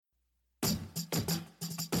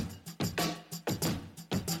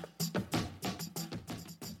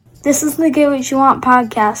This is the Get What You Want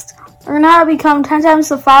podcast. Learn how to become 10 times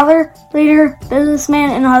the father, leader,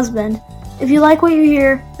 businessman, and husband. If you like what you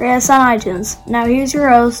hear, rate us on iTunes. Now here's your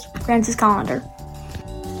host, Francis Collender.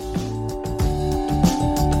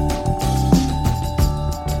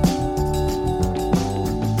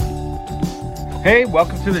 Hey,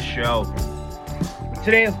 welcome to the show.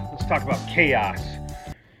 Today, let's talk about chaos.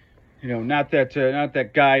 You know, not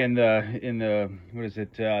that guy in the what is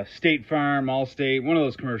it? State Farm, Allstate, one of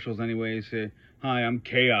those commercials, anyways. Hi, I'm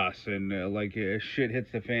chaos, and shit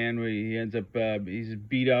hits the fan where he ends up he's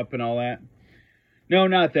beat up and all that. No,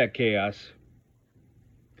 not that chaos.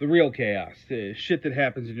 The real chaos, the shit that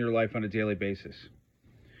happens in your life on a daily basis.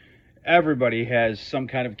 Everybody has some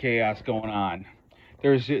kind of chaos going on.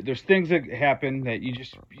 There's things that happen that you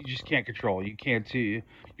just can't control. You can't see.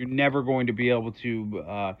 You're never going to be able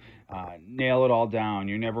to nail it all down.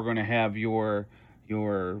 You're never going to have your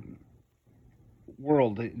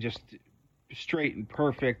world just straight and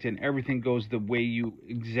perfect and everything goes the way you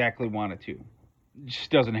exactly want it to. It just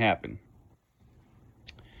doesn't happen.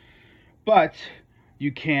 But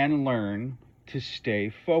you can learn to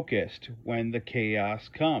stay focused when the chaos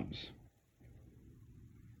comes.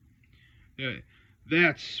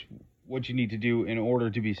 That's what you need to do in order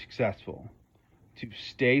to be successful. To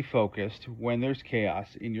stay focused when there's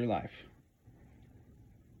chaos in your life.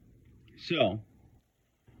 So,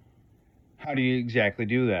 how do you exactly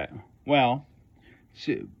do that? Well,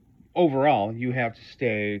 overall, you have to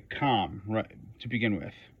stay calm, right, to begin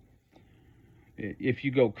with. If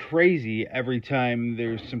you go crazy every time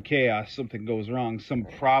there's some chaos, something goes wrong, some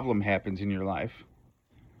problem happens in your life,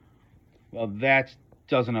 well, that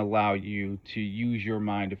doesn't allow you to use your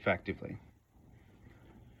mind effectively.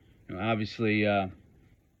 You know, obviously,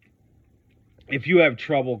 if you have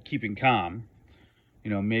trouble keeping calm,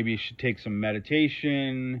 you know, maybe you should take some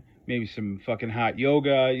meditation, maybe some fucking hot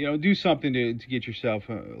yoga, you know, do something to get yourself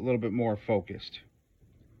a little bit more focused.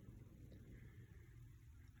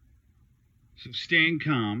 So staying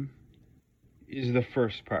calm is the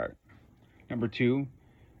first part. Number 2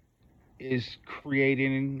 is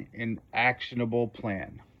creating an actionable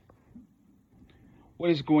plan.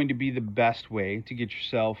 What is going to be the best way to get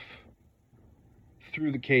yourself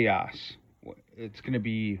through the chaos? It's going to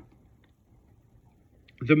be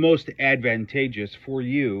the most advantageous for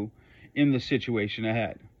you in the situation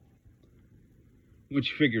ahead. Once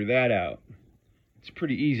you figure that out, it's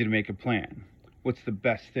pretty easy to make a plan. What's the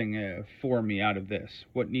best thing for me out of this?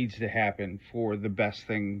 What needs to happen for the best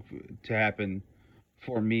thing to happen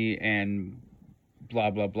for me and blah,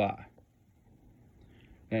 blah, blah.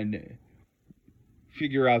 And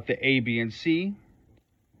figure out the A, B, and C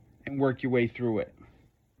and work your way through it.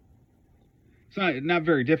 It's not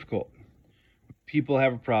very difficult. People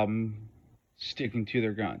have a problem sticking to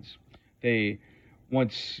their guns.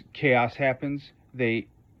 Once chaos happens, they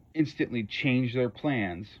instantly change their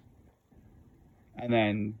plans and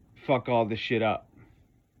then fuck all this shit up.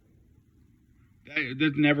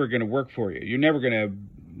 That's never going to work for you. You're never going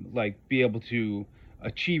to be able to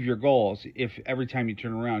achieve your goals if every time you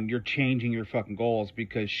turn around you're changing your fucking goals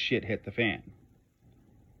because shit hit the fan.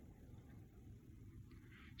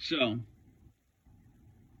 So,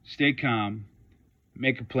 stay calm,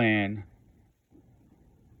 make a plan,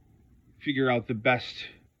 figure out the best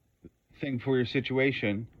thing for your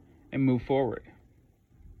situation, and move forward.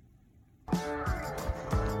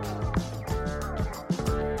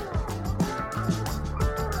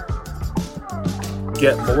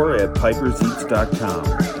 Get more at piperseats.com.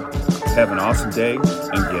 Have an awesome day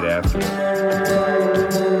and get after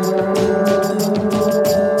it.